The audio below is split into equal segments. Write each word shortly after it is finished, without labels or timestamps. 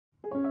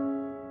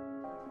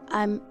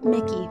I'm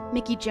Mickey.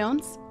 Mickey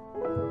Jones?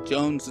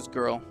 Jones's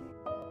girl.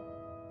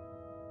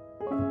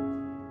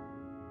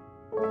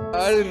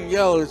 I didn't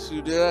yell at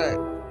you, did I?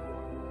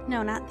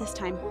 No, not this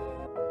time.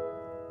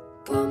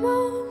 Come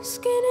on,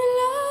 skinny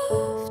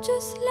love,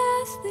 just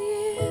last the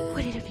year.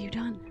 What have you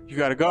done? You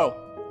gotta go.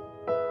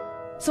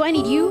 So I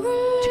need you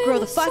to grow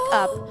the fuck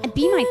up and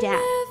be my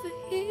dad.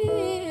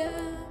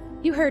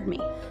 You heard me.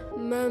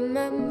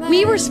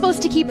 We were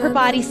supposed to keep her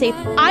body safe.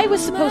 I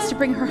was supposed to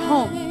bring her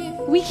home.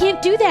 We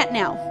can't do that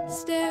now.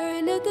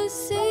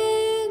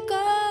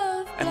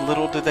 And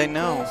little do they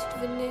know,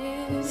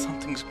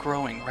 something's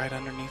growing right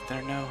underneath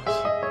their nose.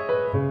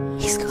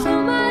 He's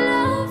gone.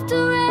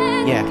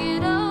 Yeah,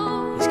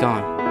 he's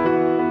gone.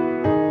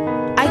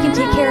 I can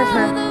take care of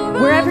her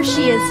wherever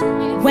she is,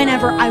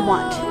 whenever I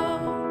want.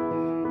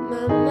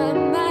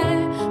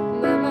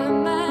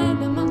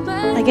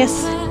 I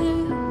guess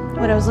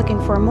what I was looking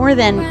for, more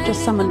than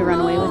just someone to run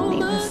away with me,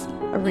 was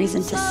a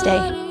reason to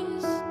stay.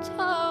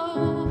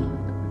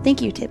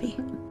 Thank you, Tibby.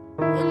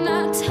 You're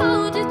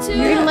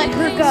gonna let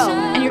her go,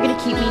 and you're gonna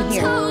keep me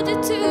here.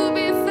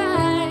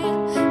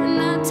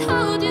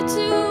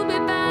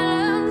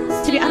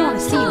 Tibby, I don't want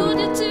to see you.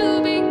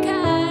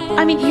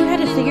 I mean, you had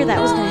to figure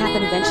that was gonna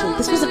happen eventually.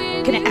 This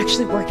wasn't gonna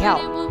actually work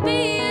out.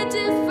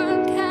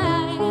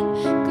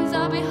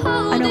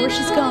 I know where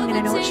she's going, and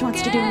I know what she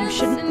wants to do, and you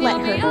shouldn't let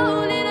her.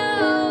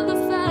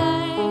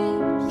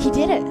 He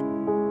did it.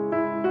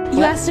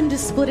 You asked him to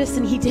split us,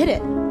 and he did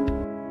it.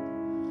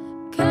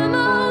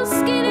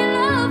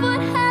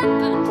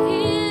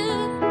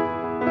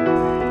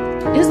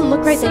 It doesn't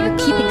look right that you're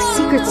keeping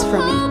secrets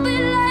from me.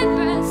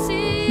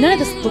 None of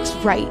this looks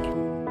right.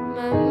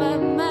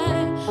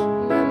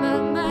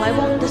 Why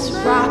won't this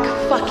rock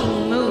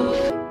fucking move?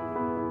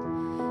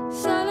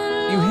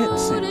 You hit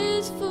Sam.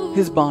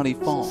 His body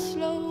falls,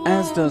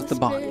 as does the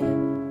body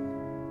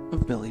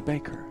of Billy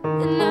Baker.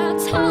 I'm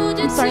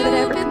sorry that I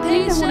ever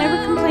complained. I won't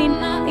ever complain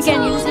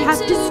again. You just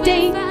have to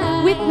stay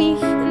with me.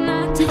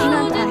 You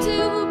cannot die.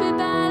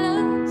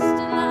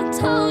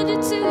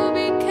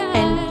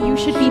 And you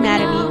should be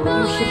mad at me.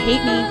 You should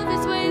hate me.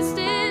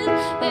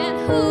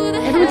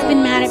 Everyone's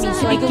been mad at me,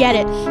 so I get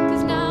it.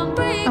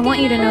 I want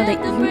you to know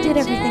that you did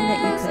everything that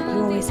you could.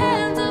 You always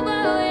have.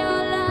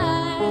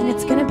 And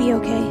it's gonna be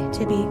okay,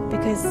 Tibby,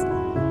 because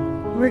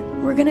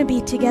we're gonna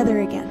be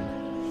together again.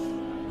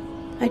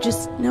 I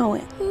just know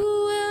it.